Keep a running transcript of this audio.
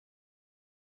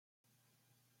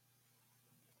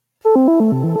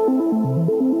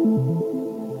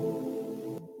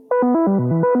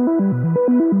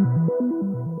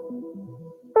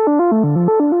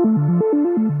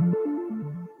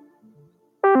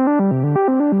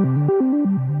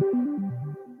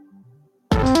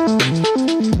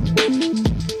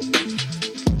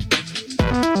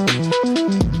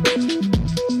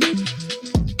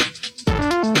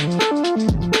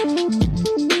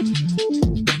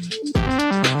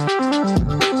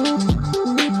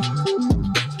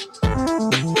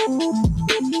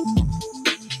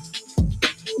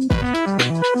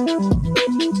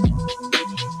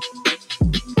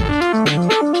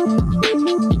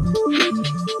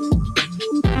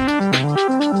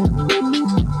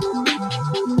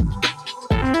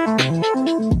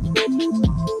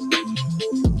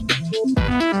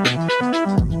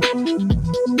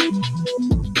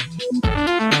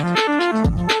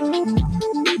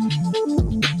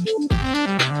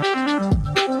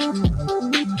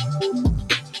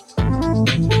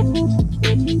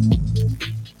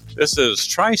This is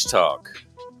Trice Talk,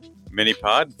 mini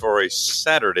pod for a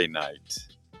Saturday night,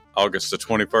 August the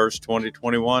 21st,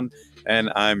 2021,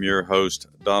 and I'm your host,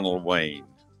 Donald Wayne.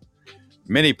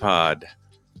 Mini pod,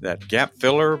 that gap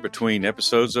filler between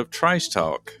episodes of Trice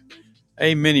Talk,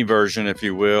 a mini version, if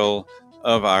you will,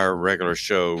 of our regular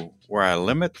show where I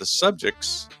limit the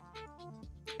subjects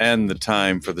and the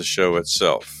time for the show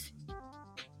itself.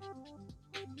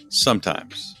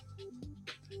 Sometimes.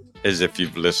 As if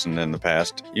you've listened in the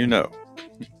past, you know.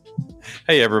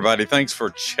 Hey, everybody. Thanks for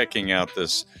checking out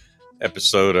this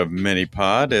episode of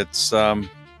Mini-Pod. It's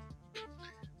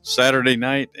Saturday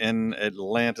night in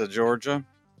Atlanta, Georgia.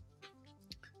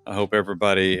 I hope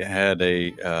everybody had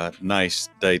a nice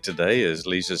day today, at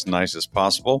least as nice as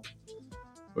possible.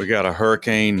 We got a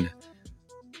hurricane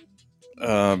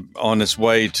on its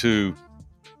way to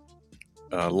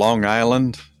Long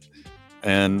Island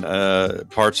and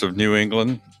parts of New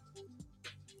England.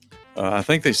 I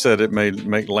think they said it may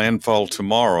make landfall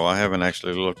tomorrow. I haven't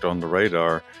actually looked on the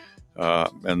radar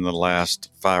in the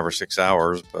last 5 or 6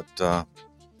 hours, but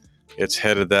it's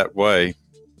headed that way.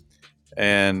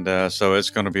 And so it's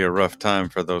going to be a rough time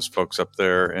for those folks up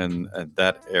there in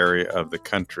that area of the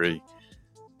country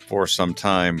for some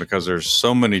time, because there's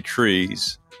so many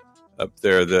trees up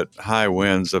there that high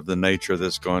winds of the nature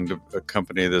that's going to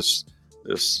accompany this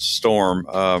storm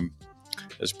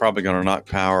is probably going to knock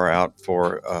power out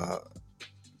for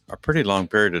a pretty long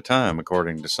period of time,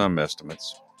 according to some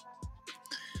estimates.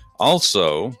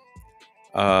 Also,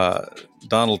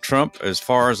 Donald Trump, as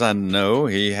far as I know,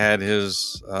 he had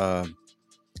his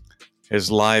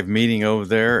live meeting over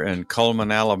there in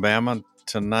Cullman, Alabama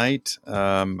tonight.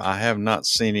 I have not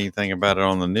seen anything about it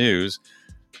on the news,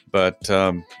 but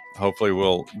hopefully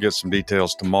we'll get some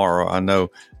details tomorrow. I know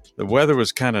the weather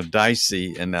was kind of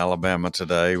dicey in Alabama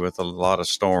today with a lot of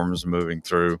storms moving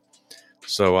through.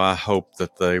 So I hope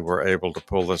that they were able to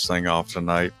pull this thing off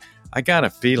tonight. I got a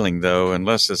feeling, though,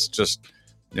 unless it's just,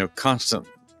 constant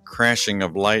crashing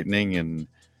of lightning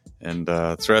and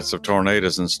threats of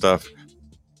tornadoes and stuff,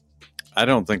 I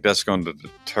don't think that's going to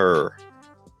deter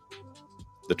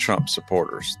the Trump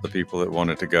supporters, the people that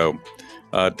wanted to go.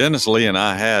 Dennis Lee and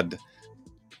I had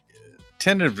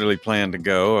tentatively planned to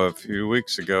go a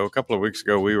couple of weeks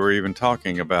ago. We were even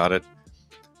talking about it.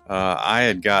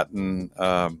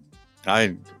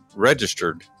 I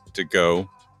registered to go,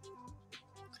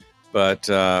 but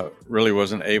really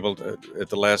wasn't able to, at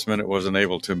the last minute, wasn't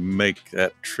able to make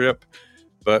that trip.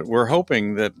 But we're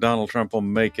hoping that Donald Trump will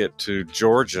make it to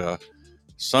Georgia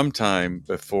sometime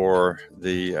before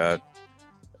late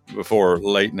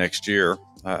next year.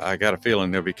 I got a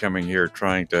feeling he'll be coming here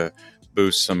trying to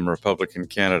boost some Republican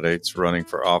candidates running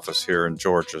for office here in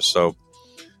Georgia. So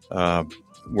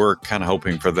we're kind of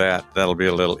hoping for that. That'll be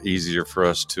a little easier for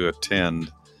us to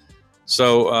attend.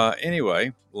 So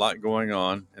anyway, a lot going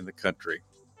on in the country.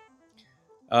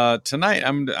 Tonight,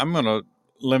 I'm going to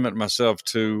limit myself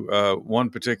to one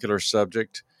particular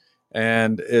subject,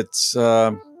 and it's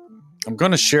I'm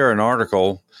going to share an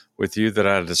article with you that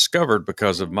I discovered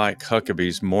because of Mike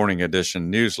Huckabee's Morning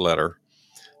Edition newsletter,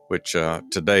 which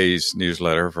today's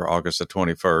newsletter for August the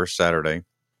 21st, Saturday.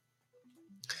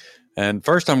 And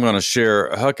first, I'm going to share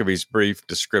Huckabee's brief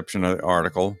description of the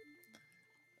article,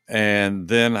 and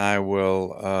then I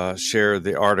will share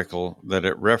the article that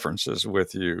it references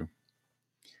with you,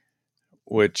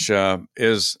 which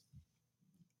is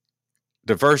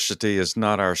 "Diversity is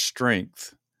not our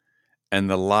strength, and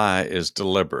the lie is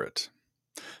deliberate."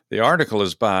 The article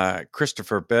is by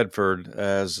Christopher Bedford,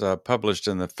 as published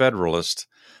in the Federalist.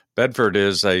 Bedford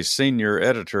is a senior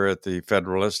editor at the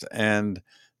Federalist and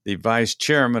the vice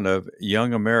chairman of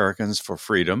Young Americans for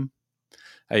Freedom,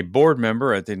 a board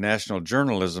member at the National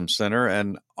Journalism Center,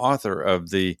 and author of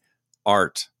The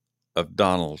Art of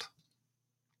Donald,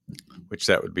 which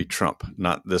that would be Trump,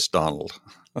 not this Donald.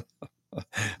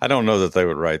 I don't know that they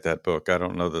would write that book. I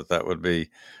don't know that that would be,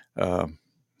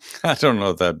 I don't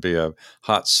know if that'd be a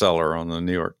hot seller on the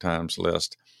New York Times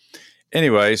list.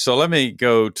 Anyway, so let me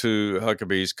go to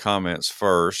Huckabee's comments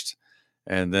first,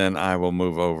 and then I will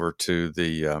move over to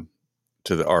the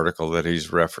article that he's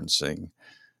referencing.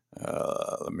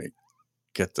 Let me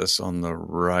get this on the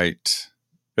right.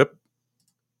 Yep,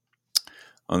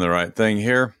 on the right thing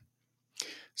here.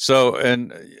 So,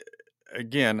 and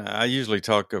again, I usually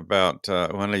talk about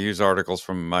when I use articles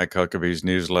from Mike Huckabee's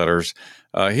newsletters.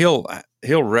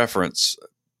 He'll reference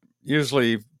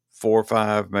usually 4 or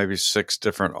 5, maybe 6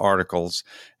 different articles,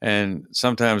 and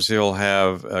sometimes he'll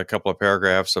have a couple of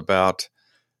paragraphs about,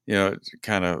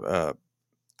 kind of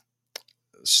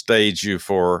stage you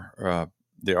for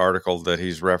the article that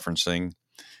he's referencing,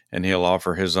 and he'll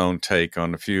offer his own take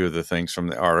on a few of the things from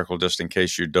the article, just in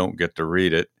case you don't get to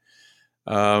read it.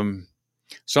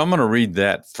 So I'm going to read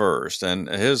that first, and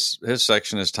his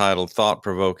section is titled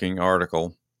 "Thought-Provoking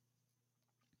Article."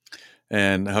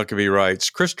 And Huckabee writes,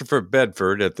 Christopher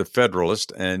Bedford at The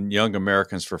Federalist and Young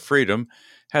Americans for Freedom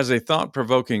has a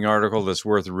thought-provoking article that's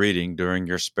worth reading during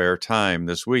your spare time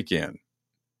this weekend.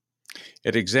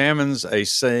 It examines a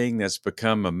saying that's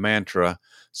become a mantra,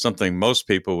 something most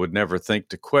people would never think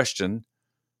to question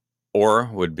or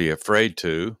would be afraid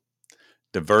to.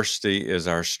 Diversity is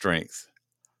our strength.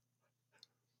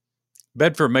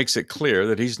 Bedford makes it clear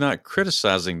that he's not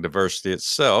criticizing diversity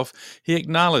itself. He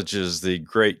acknowledges the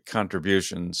great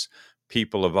contributions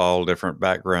people of all different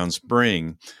backgrounds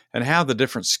bring and how the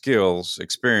different skills,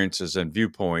 experiences, and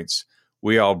viewpoints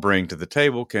we all bring to the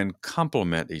table can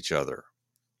complement each other.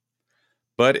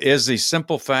 But is the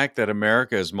simple fact that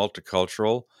America is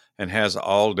multicultural and has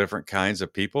all different kinds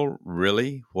of people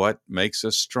really what makes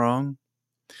us strong?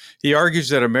 He argues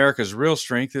that America's real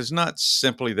strength is not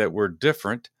simply that we're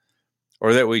different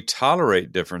or that we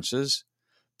tolerate differences,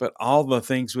 but all the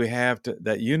things we have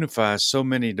that unify so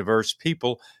many diverse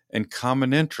people and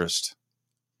common interest.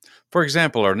 For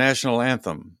example, our national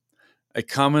anthem, a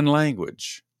common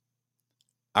language,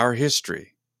 our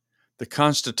history, the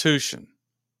Constitution,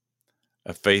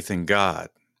 a faith in God,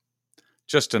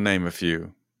 just to name a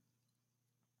few.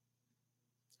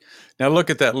 Now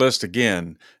look at that list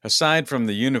again. Aside from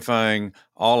the unifying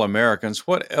all Americans,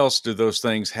 what else do those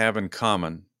things have in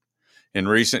common? In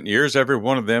recent years, every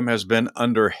one of them has been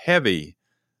under heavy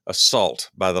assault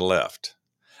by the left.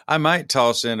 I might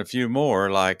toss in a few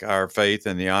more, like our faith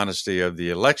in the honesty of the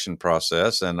election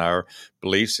process and our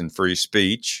beliefs in free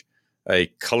speech, a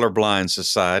colorblind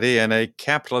society, and a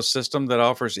capitalist system that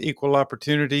offers equal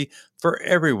opportunity for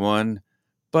everyone,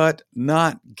 but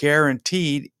not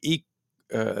guaranteed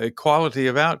equality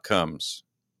of outcomes,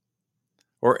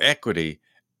 or equity,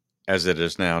 as it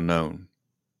is now known.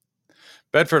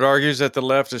 Bedford argues that the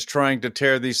left is trying to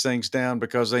tear these things down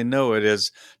because they know it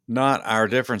is not our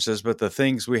differences, but the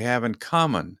things we have in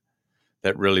common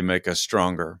that really make us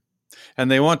stronger.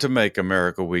 And they want to make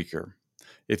America weaker.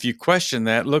 If you question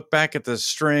that, look back at the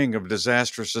string of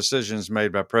disastrous decisions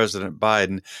made by President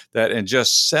Biden that in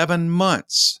just 7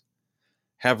 months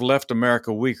have left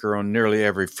America weaker on nearly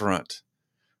every front.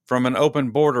 From an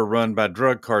open border run by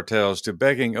drug cartels to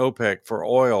begging OPEC for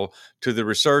oil to the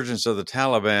resurgence of the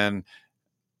Taliban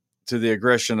to the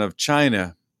aggression of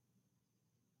China,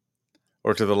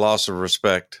 or to the loss of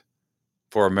respect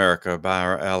for America by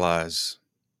our allies.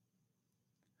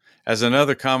 As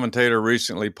another commentator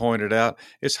recently pointed out,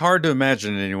 it's hard to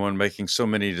imagine anyone making so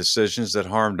many decisions that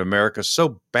harmed America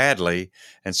so badly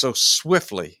and so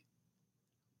swiftly,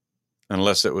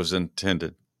 unless it was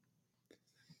intended.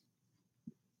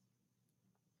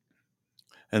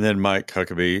 And then Mike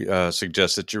Huckabee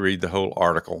suggests that you read the whole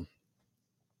article.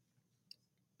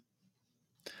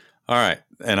 All right,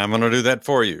 and I'm going to do that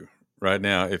for you right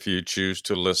now if you choose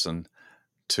to listen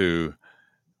to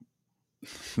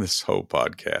this whole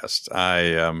podcast. I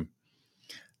am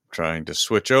trying to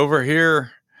switch over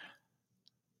here.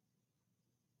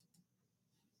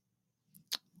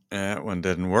 That one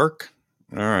didn't work.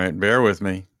 All right, bear with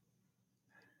me.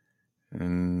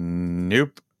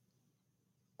 Nope.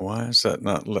 Why is that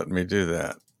not letting me do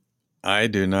that? I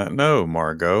do not know,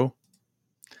 Margot.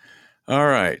 All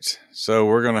right, so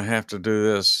we're going to have to do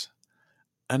this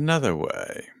another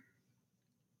way.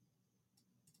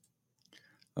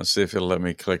 Let's see if it'll let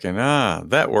me click in.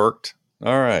 That worked.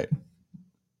 All right.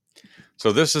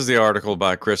 So this is the article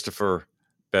by Christopher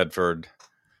Bedford.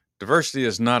 Diversity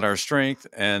is not our strength,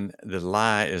 and the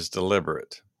lie is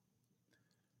deliberate.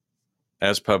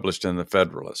 as published in the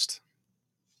Federalist.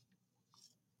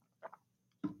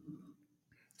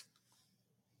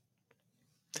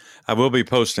 I will be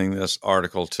posting this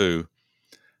article too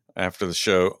after the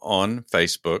show on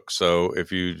Facebook. So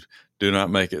if you do not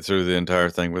make it through the entire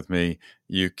thing with me,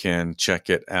 you can check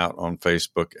it out on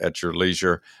Facebook at your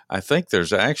leisure. I think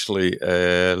there's actually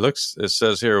it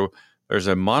says here there's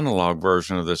a monologue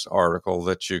version of this article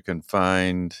that you can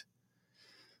find.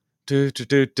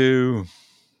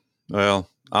 Well,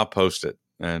 I'll post it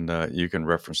and you can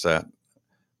reference that.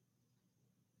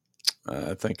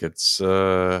 I think it's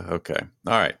okay.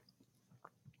 All right.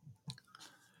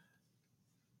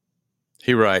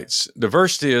 He writes,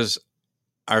 diversity is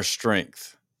our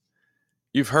strength.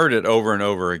 You've heard it over and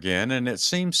over again, and it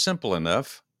seems simple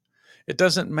enough. It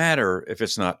doesn't matter if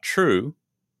it's not true.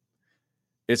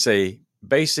 It's a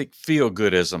basic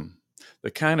feel-goodism, the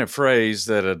kind of phrase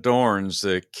that adorns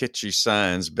the kitschy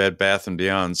signs Bed Bath &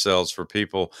 Beyond sells for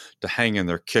people to hang in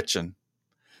their kitchen.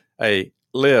 A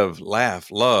live,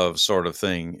 laugh, love sort of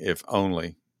thing, if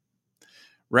only.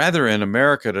 Rather, in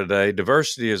America today,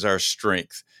 diversity is our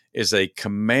strength, is a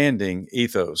commanding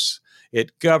ethos.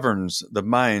 It governs the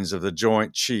minds of the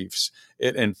Joint Chiefs.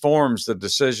 It informs the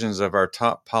decisions of our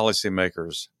top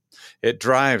policymakers. It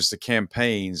drives the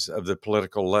campaigns of the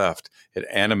political left. It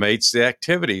animates the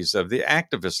activities of the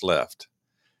activist left.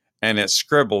 And it's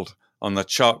scribbled on the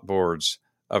chalkboards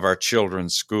of our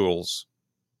children's schools.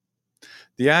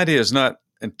 The idea is not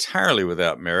entirely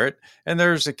without merit, and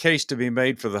there's a case to be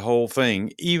made for the whole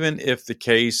thing, even if the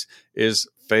case is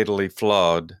fatally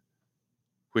flawed,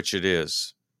 which it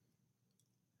is.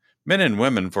 Men and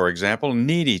women, for example,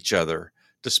 need each other,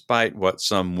 despite what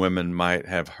some women might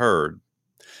have heard.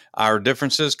 Our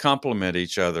differences complement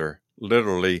each other,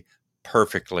 literally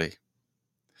perfectly.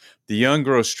 The young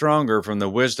grow stronger from the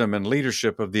wisdom and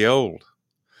leadership of the old,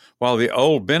 while the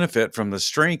old benefit from the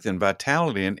strength and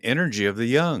vitality and energy of the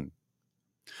young.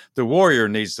 The warrior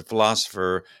needs the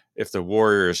philosopher if the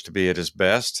warrior is to be at his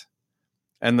best,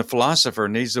 and the philosopher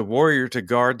needs the warrior to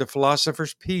guard the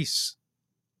philosopher's peace.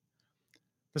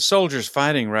 The soldiers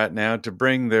fighting right now to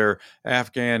bring their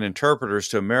Afghan interpreters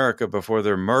to America before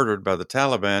they're murdered by the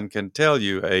Taliban can tell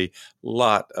you a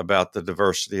lot about the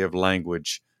diversity of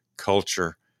language,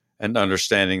 culture, and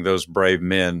understanding those brave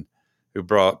men who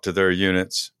brought to their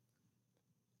units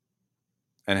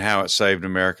and how it saved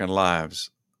American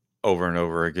lives over and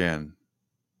over again.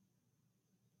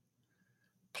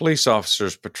 Police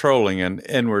officers patrolling an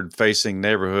inward-facing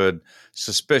neighborhood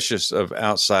suspicious of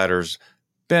outsiders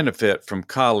benefit from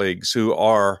colleagues who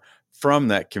are from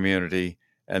that community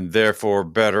and therefore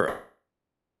better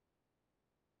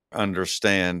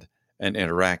understand and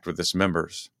interact with its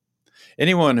members.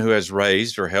 Anyone who has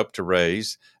raised or helped to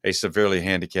raise a severely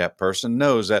handicapped person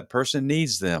knows that person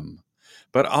needs them,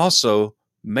 but also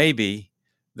maybe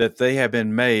that they have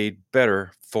been made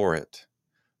better for it,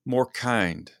 more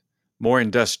kind, more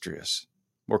industrious,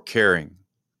 more caring,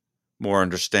 more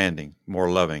understanding, more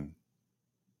loving.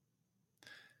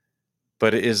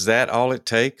 But is that all it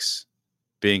takes?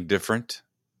 Being different?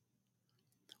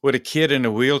 Would a kid in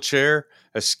a wheelchair,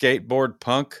 a skateboard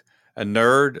punk, a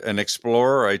nerd, an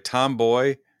explorer, a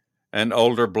tomboy, an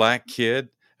older black kid,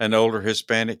 an older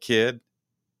Hispanic kid,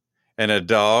 and a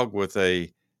dog with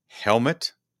a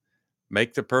helmet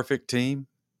make the perfect team?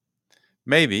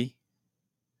 Maybe,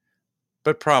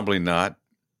 but probably not.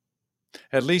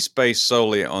 At least based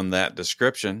solely on that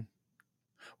description.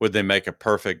 Would they make a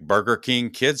perfect Burger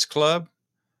King Kids Club?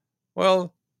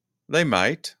 Well, they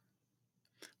might.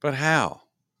 But how?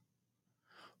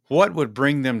 What would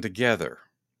bring them together?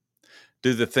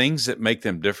 Do the things that make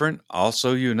them different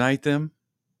also unite them?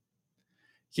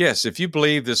 Yes, if you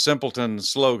believe the simpleton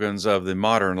slogans of the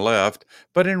modern left,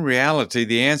 but in reality,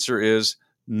 the answer is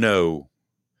no.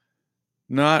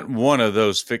 Not one of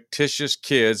those fictitious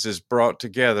kids is brought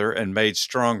together and made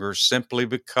stronger simply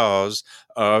because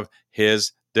of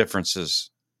his differences.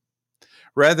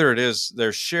 Rather, it is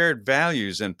their shared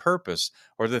values and purpose,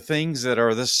 or the things that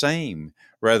are the same,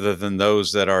 rather than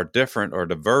those that are different or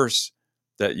diverse,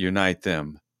 that unite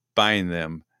them, bind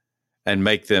them, and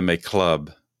make them a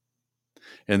club.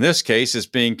 In this case, it's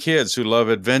being kids who love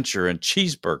adventure and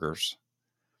cheeseburgers.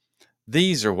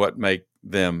 These are what make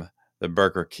them the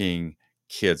Burger King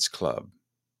Kids Club.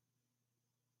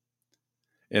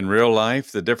 In real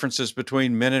life, the differences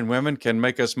between men and women can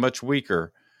make us much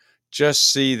weaker.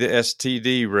 Just see the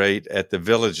STD rate at the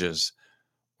Villages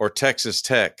or Texas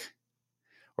Tech.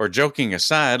 Or joking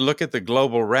aside, look at the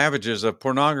global ravages of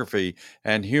pornography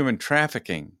and human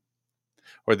trafficking,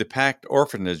 or the packed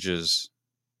orphanages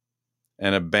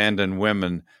and abandoned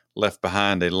women left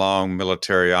behind a long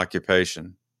military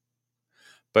occupation.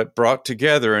 but brought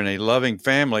together in a loving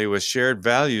family with shared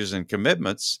values and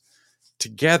commitments,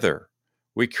 together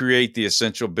we create the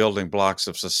essential building blocks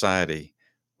of society.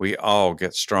 We all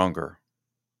get stronger.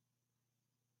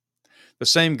 The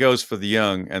same goes for the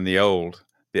young and the old,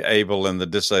 the able and the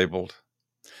disabled.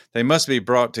 They must be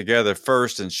brought together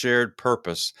first in shared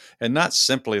purpose and not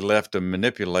simply left to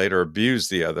manipulate or abuse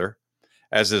the other,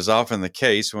 as is often the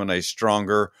case when a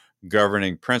stronger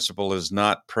governing principle is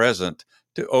not present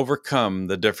to overcome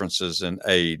the differences in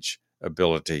age,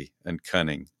 ability, and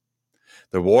cunning.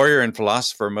 The warrior and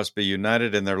philosopher must be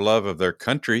united in their love of their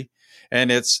country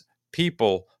and its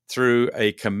people through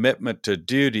a commitment to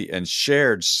duty and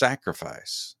shared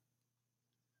sacrifice.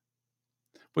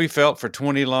 We felt for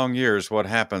 20 long years what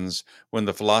happens when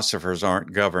the philosophers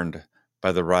aren't governed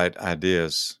by the right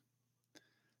ideas.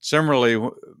 Similarly,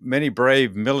 many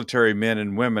brave military men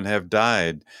and women have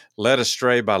died, led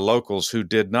astray by locals who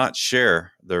did not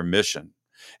share their mission.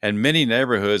 And many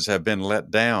neighborhoods have been let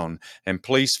down and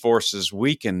police forces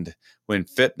weakened when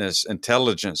fitness,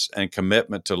 intelligence, and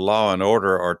commitment to law and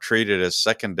order are treated as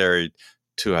secondary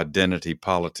to identity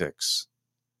politics.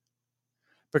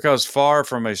 Because far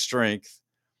from a strength,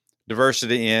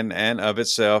 diversity in and of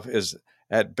itself is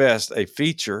at best a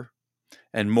feature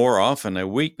and more often a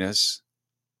weakness.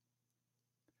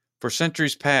 For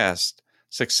centuries past,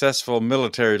 successful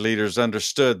military leaders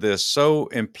understood this so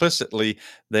implicitly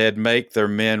they'd make their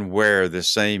men wear the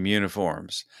same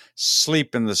uniforms,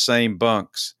 sleep in the same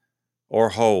bunks or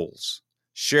holes,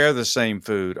 share the same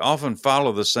food, often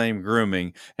follow the same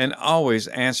grooming, and always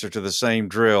answer to the same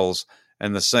drills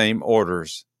and the same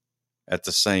orders at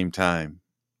the same time.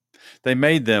 They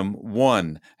made them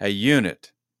one, a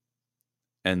unit,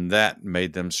 and that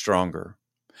made them stronger.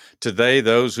 Today,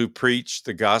 those who preach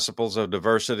the gospels of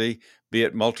diversity, be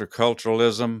it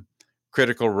multiculturalism,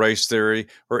 critical race theory,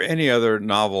 or any other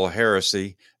novel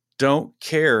heresy, don't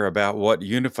care about what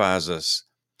unifies us.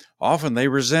 Often they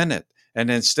resent it and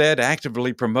instead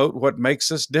actively promote what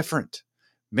makes us different.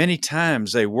 Many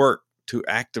times they work to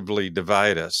actively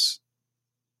divide us.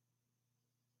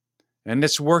 And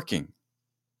it's working.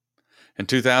 In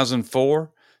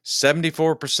 2004,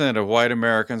 74% of white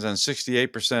Americans and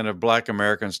 68% of black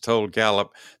Americans told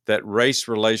Gallup that race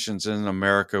relations in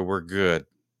America were good.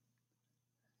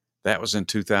 That was in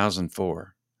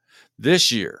 2004.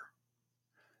 This year,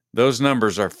 those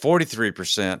numbers are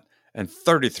 43% and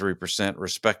 33%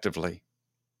 respectively.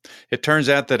 It turns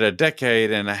out that a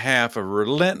decade and a half of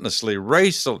relentlessly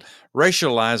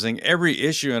racializing every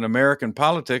issue in American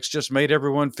politics just made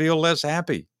everyone feel less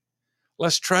happy,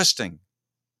 less trusting,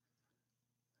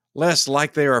 less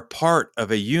like they are part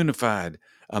of a unified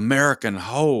American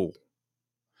whole.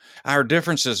 Our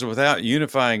differences without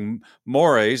unifying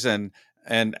mores and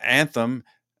anthem,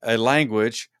 a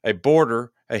language, a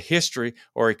border, a history,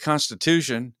 or a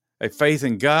constitution, a faith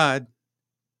in God,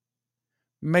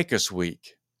 make us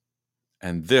weak.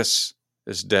 And this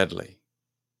is deadly.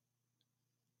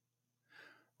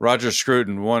 Roger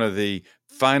Scruton, one of the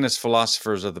finest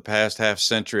philosophers of the past half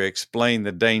century, explained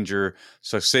the danger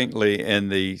succinctly in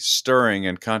the stirring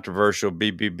and controversial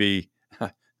BBB,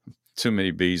 too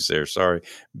many B's there, sorry,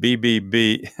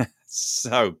 BBB,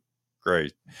 so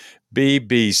great,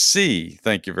 BBC,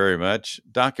 thank you very much,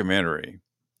 documentary,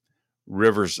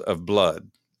 Rivers of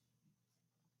Blood.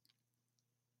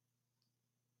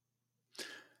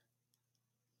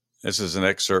 This is an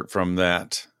excerpt from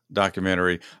that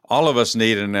documentary. All of us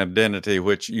need an identity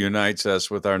which unites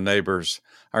us with our neighbors,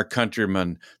 our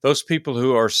countrymen, those people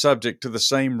who are subject to the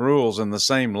same rules and the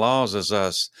same laws as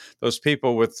us, those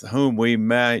people with whom we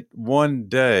might one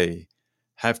day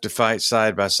have to fight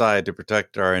side by side to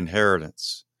protect our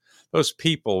inheritance, those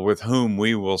people with whom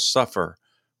we will suffer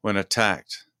when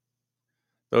attacked,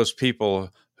 those people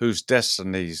whose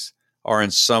destinies are in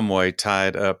some way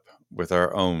tied up with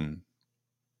our own.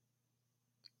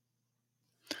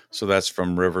 So that's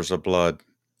from Rivers of Blood.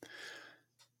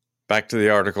 Back to the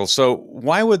article. So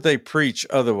why would they preach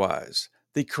otherwise?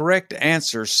 The correct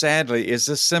answer, sadly, is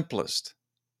the simplest: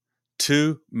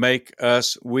 to make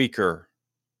us weaker.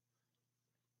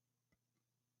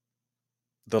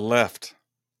 The left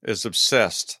is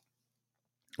obsessed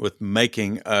with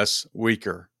making us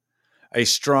weaker. A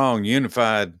strong,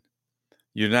 unified,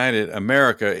 united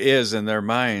America is, in their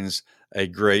minds, a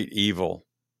great evil.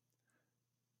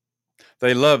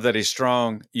 They love that a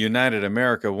strong, united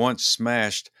America once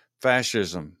smashed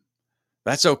fascism.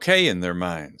 That's okay in their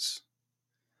minds.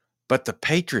 But the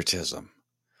patriotism,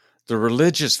 the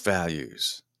religious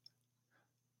values,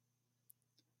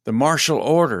 the martial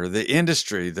order, the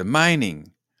industry, the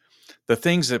mining, the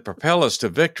things that propel us to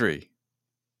victory,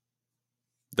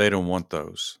 they don't want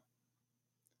those.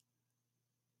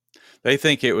 They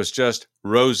think it was just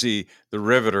Rosie the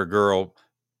Riveter girl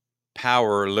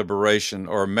power liberation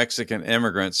or Mexican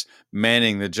immigrants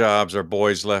manning the jobs our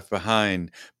boys left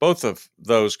behind. Both of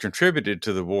those contributed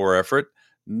to the war effort,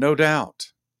 no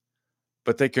doubt.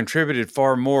 But they contributed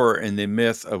far more in the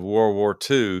myth of World War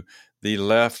II the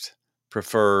left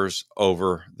prefers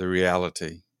over the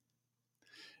reality.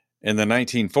 In the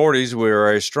 1940s, we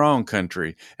were a strong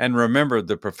country, and remember,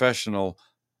 the professional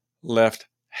left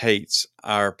hates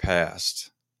our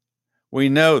past. We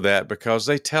know that because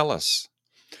they tell us.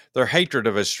 Their hatred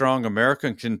of a strong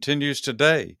American continues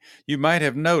today. You might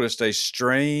have noticed a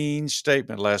strange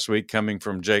statement last week coming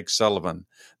from Jake Sullivan,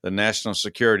 the National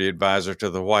Security Advisor to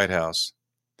the White House.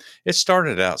 It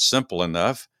started out simple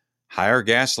enough: higher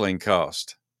gasoline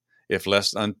cost, if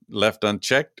left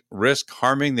unchecked, risk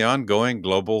harming the ongoing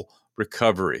global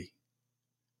recovery.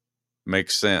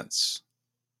 Makes sense.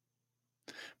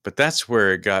 But that's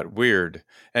where it got weird.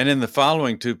 And in the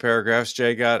following two paragraphs,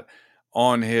 Jay got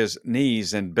on his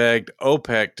knees and begged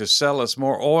OPEC to sell us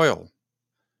more oil.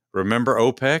 Remember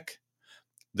OPEC?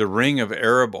 The ring of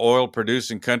Arab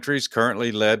oil-producing countries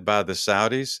currently led by the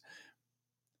Saudis.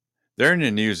 They're in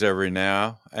the news every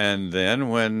now and then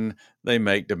when they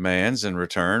make demands in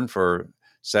return for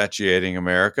satiating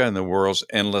America and the world's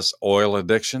endless oil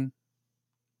addiction.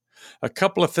 A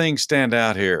couple of things stand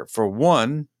out here. For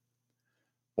one,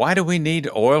 why do we need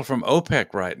oil from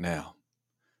OPEC right now?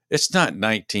 It's not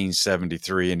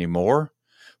 1973 anymore.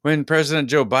 When President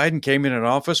Joe Biden came in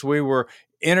office, we were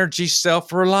energy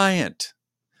self-reliant.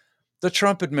 The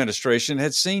Trump administration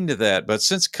had seen to that, but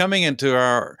since coming into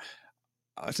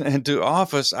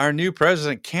office, our new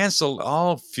president canceled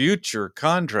all future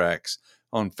contracts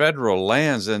on federal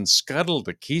lands and scuttled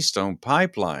the Keystone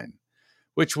Pipeline,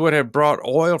 which would have brought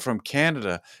oil from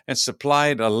Canada and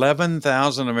supplied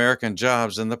 11,000 American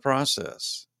jobs in the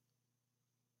process.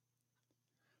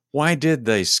 Why did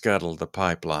they scuttle the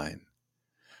pipeline?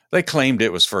 They claimed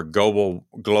it was for global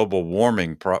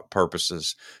warming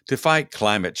purposes, to fight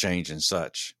climate change and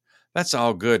such. That's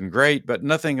all good and great, but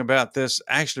nothing about this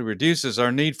actually reduces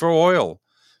our need for oil.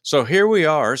 So here we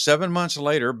are, 7 months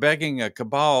later, begging a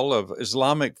cabal of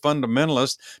Islamic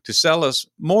fundamentalists to sell us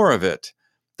more of it.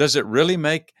 Does it really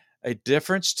make a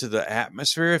difference to the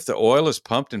atmosphere if the oil is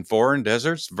pumped in foreign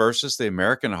deserts versus the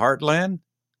American heartland?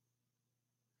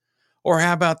 Or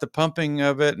how about the pumping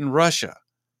of it in Russia?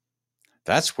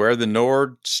 That's where the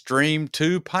Nord Stream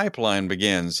 2 pipeline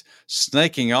begins,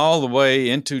 snaking all the way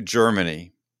into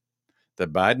Germany. The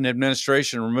Biden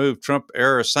administration removed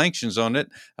Trump-era sanctions on it,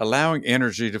 allowing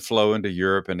energy to flow into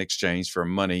Europe in exchange for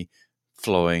money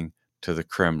flowing to the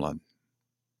Kremlin.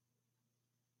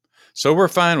 So we're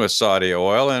fine with Saudi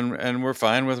oil and we're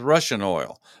fine with Russian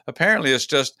oil. Apparently it's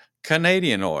just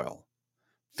Canadian oil,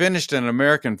 finished in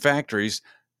American factories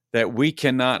that we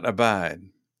cannot abide.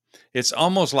 It's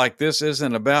almost like this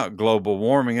isn't about global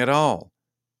warming at all.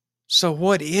 So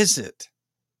what is it?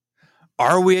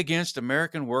 Are we against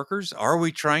American workers? Are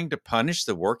we trying to punish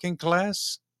the working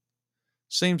class?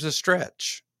 Seems a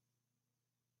stretch.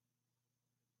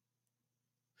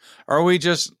 Are we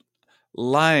just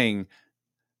lying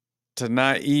to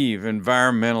naive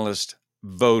environmentalist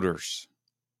voters?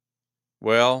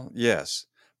 Well, yes.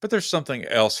 But there's something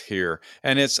else here,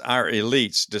 and it's our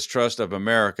elites' distrust of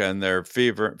America and their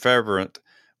fervent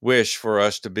wish for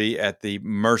us to be at the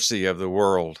mercy of the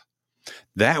world.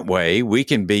 That way, we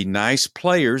can be nice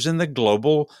players in the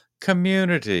global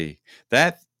community.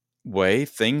 That way,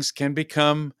 things can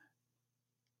become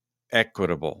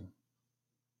equitable.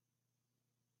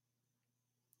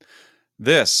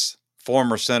 This,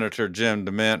 former Senator Jim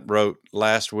DeMint wrote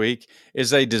last week,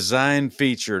 is a design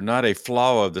feature, not a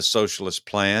flaw of the socialist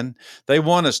plan. They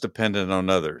want us dependent on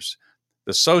others.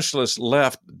 The socialist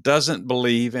left doesn't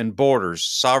believe in borders,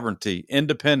 sovereignty,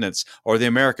 independence, or the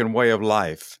American way of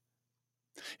life.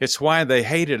 It's why they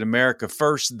hated America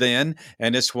first then,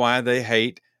 and it's why they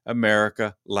hate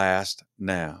America last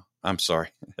now. I'm sorry.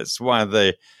 It's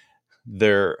why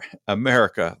they're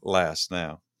America last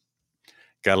now.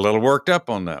 Got a little worked up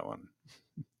on that one.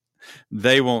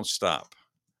 They won't stop.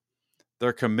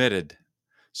 They're committed.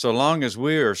 So long as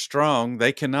we are strong,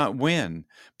 they cannot win.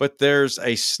 But there's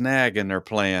a snag in their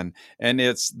plan, and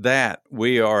it's that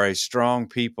we are a strong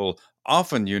people,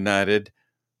 often united,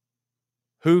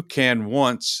 who can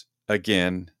once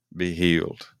again be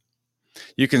healed.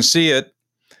 You can see it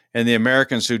in the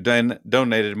Americans who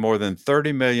donated more than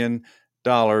 $30 million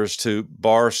to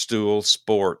Barstool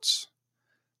Sports,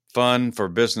 fund for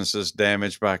businesses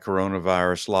damaged by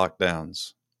coronavirus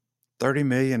lockdowns. $30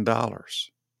 million.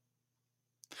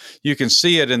 You can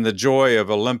see it in the joy of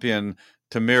Olympian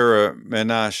Tamira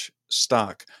Minash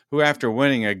Stock, who after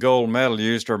winning a gold medal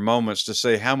used her moments to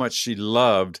say how much she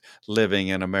loved living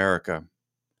in America.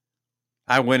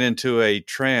 I went into a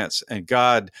trance and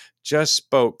God just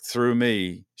spoke through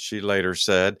me, she later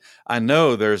said. I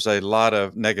know there's a lot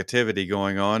of negativity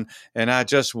going on, and I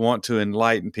just want to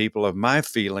enlighten people of my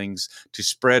feelings to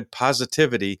spread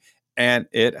positivity, and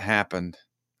it happened.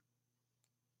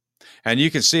 And you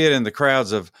can see it in the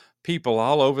crowds of people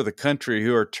all over the country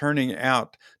who are turning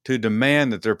out to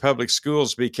demand that their public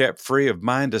schools be kept free of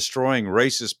mind-destroying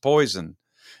racist poison.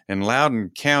 In Loudoun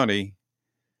County,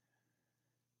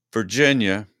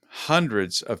 Virginia,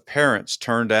 hundreds of parents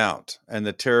turned out, and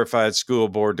the terrified school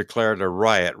board declared a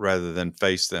riot rather than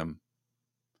face them.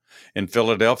 In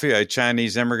Philadelphia, a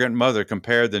Chinese immigrant mother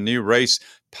compared the new race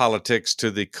politics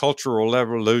to the Cultural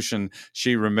Revolution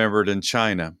she remembered in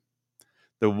China,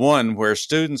 the one where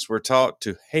students were taught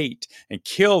to hate and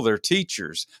kill their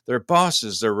teachers, their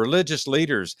bosses, their religious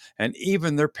leaders, and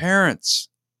even their parents.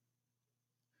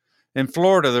 In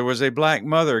Florida, there was a black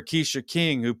mother, Keisha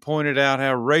King, who pointed out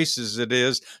how racist it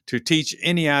is to teach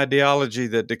any ideology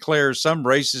that declares some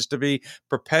races to be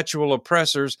perpetual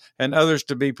oppressors and others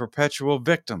to be perpetual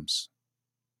victims.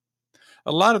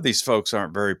 A lot of these folks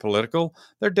aren't very political.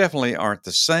 They definitely aren't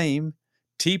the same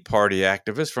Tea Party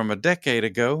activists from a decade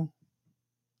ago.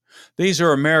 These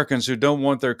are Americans who don't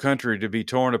want their country to be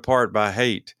torn apart by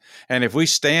hate. And if we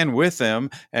stand with them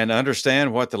and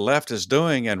understand what the left is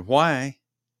doing and why,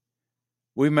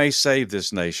 we may save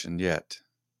this nation yet.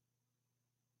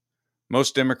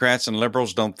 Most Democrats and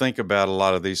liberals don't think about a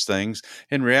lot of these things.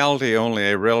 In reality, only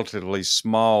a relatively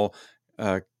small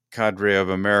cadre of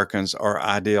Americans are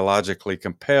ideologically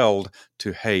compelled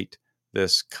to hate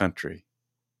this country,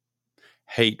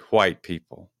 hate white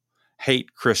people,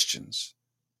 hate Christians,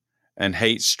 and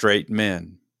hate straight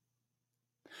men.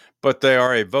 But they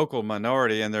are a vocal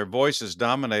minority, and their voices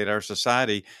dominate our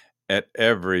society at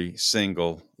every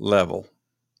single level.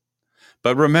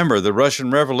 But remember, the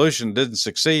Russian Revolution didn't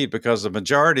succeed because the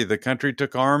majority of the country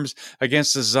took arms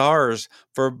against the czars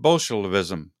for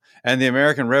Bolshevism. And the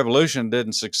American Revolution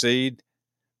didn't succeed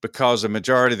because the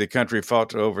majority of the country fought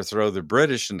to overthrow the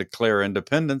British and declare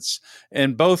independence.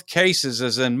 In both cases,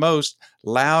 as in most,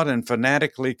 loud and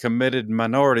fanatically committed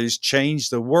minorities changed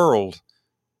the world.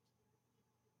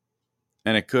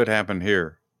 And it could happen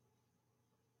here.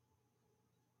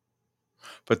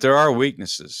 But there are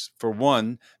weaknesses. For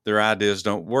one, their ideas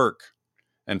don't work.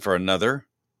 And for another,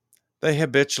 they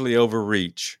habitually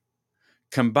overreach.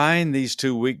 Combine these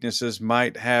two weaknesses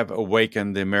might have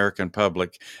awakened the American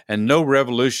public, and no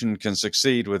revolution can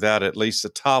succeed without at least the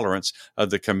tolerance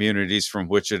of the communities from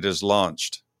which it is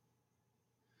launched.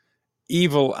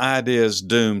 Evil ideas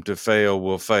doomed to fail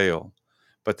will fail,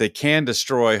 but they can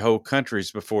destroy whole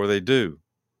countries before they do.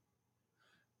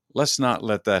 Let's not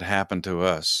let that happen to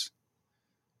us,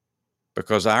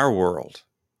 because our world,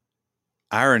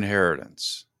 our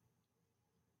inheritance,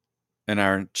 and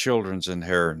our children's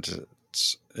inheritance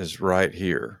is right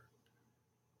here,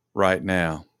 right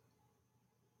now,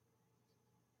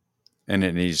 and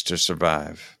it needs to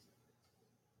survive.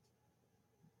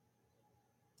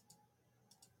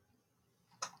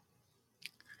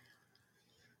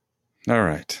 All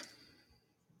right.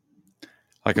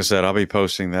 Like I said, I'll be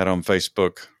posting that on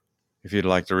Facebook if you'd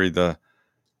like to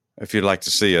if you'd like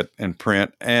to see it in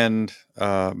print, and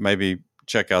maybe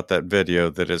check out that video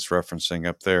that it's referencing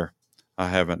up there. I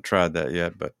haven't tried that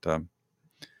yet, but I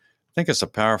think it's a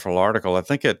powerful article. I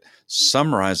think it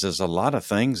summarizes a lot of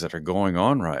things that are going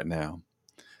on right now.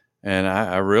 And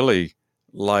I really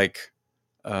like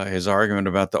his argument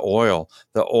about the oil.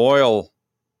 The oil,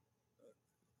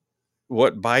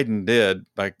 what Biden did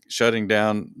by shutting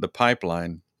down the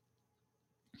pipeline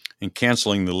and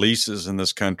canceling the leases in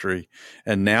this country,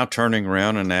 and now turning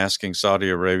around and asking Saudi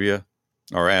Arabia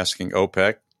or asking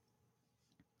OPEC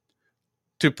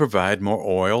to provide more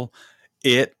oil,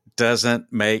 it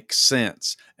doesn't make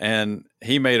sense. And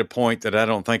he made a point that I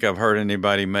don't think I've heard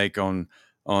anybody make on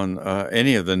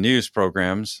any of the news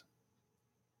programs.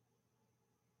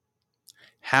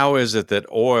 How is it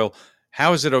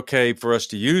okay for us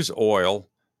to use oil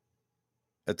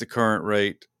at the current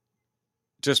rate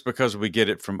just because we get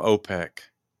it from OPEC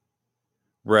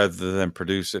rather than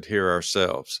produce it here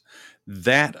ourselves?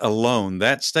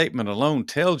 That statement alone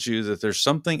tells you that there's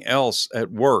something else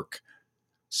at work,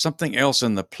 something else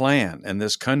in the plan in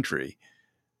this country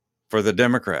for the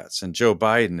Democrats and Joe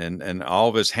Biden and all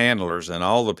of his handlers and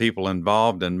all the people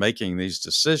involved in making these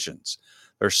decisions.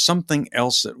 There's something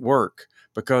else at work,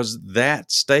 because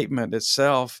that statement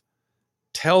itself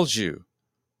tells you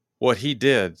what he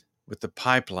did with the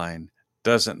pipeline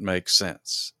doesn't make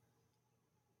sense.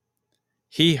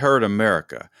 He hurt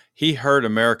America. He hurt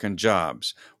American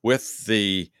jobs with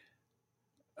the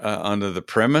under the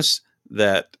premise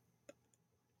that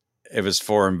it was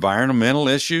for environmental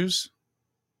issues,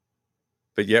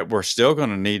 but yet we're still going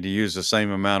to need to use the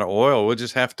same amount of oil. We'll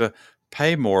just have to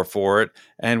pay more for it,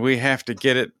 and we have to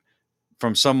get it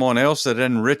from someone else that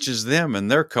enriches them and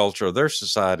their culture, their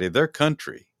society, their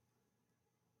country,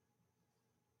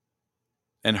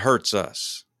 and hurts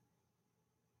us.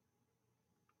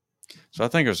 So I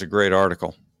think it was a great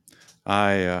article.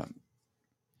 I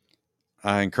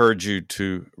encourage you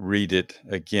to read it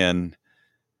again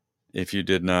if you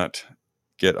did not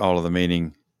get all of the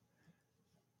meaning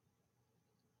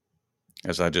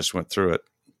as I just went through it.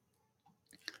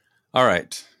 All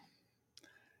right.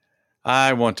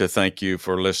 I want to thank you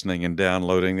for listening and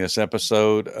downloading this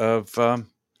episode of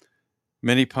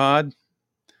Mini-Pod.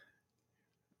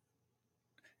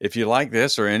 If you like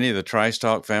this or any of the Trice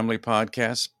Talk family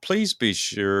podcasts, please be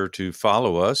sure to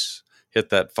follow us. Hit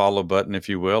that follow button, if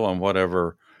you will, on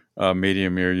whatever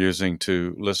medium you're using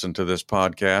to listen to this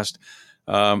podcast.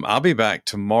 I'll be back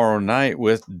tomorrow night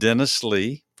with Dennis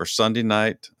Lee for Sunday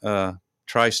night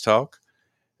Trice Talk.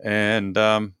 And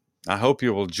I hope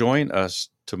you will join us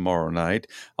tomorrow night.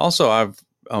 Also,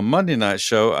 on Monday night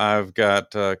show, I've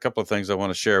got a couple of things I want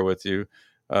to share with you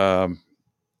that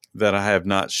I have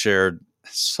not shared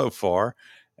so far.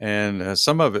 And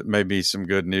some of it may be some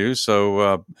good news.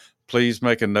 So please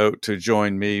make a note to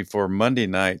join me for Monday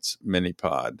night's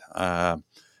Mini-Pod.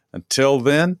 Until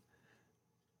then,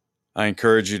 I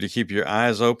encourage you to keep your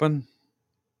eyes open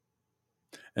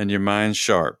and your mind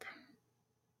sharp.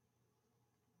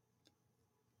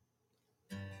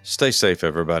 Stay safe,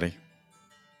 everybody.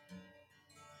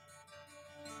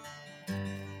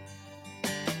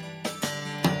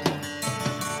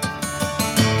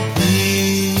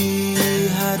 He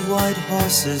had white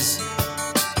horses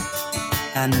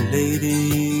and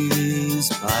ladies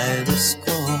by the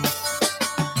score,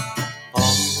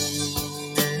 all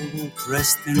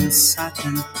dressed in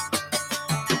satin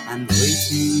and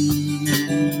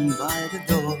waiting by the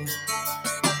door.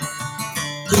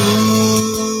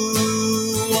 Ooh,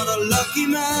 what a lucky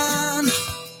man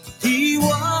he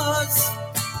was.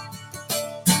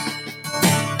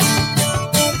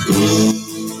 Ooh,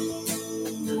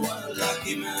 what a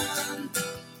lucky man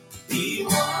he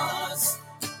was.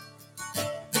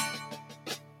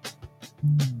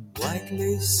 White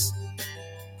lace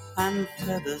and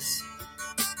feathers,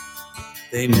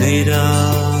 they made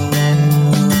up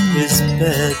his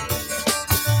bed.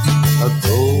 A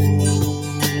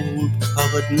gold-covered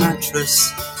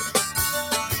mattress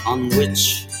on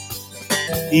which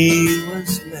he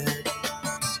was led.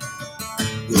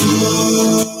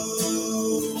 Ooh,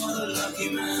 what a lucky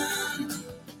man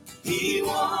he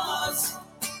was.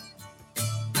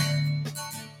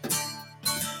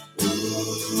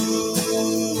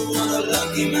 Ooh, what a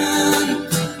lucky man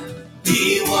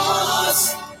he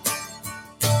was.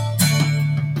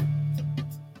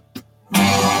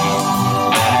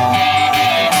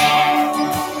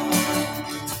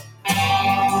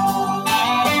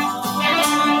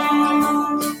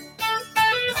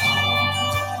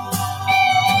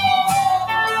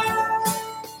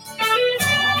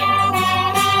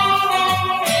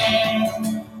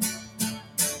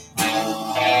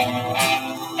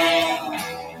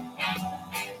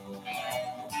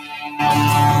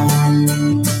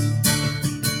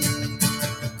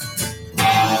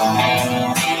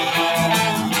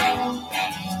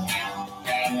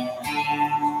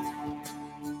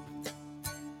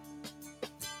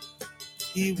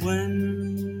 He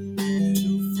went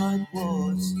to fight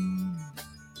wars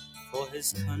for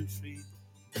his country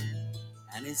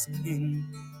and his king,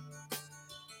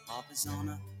 of his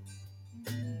honor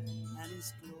and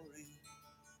his glory.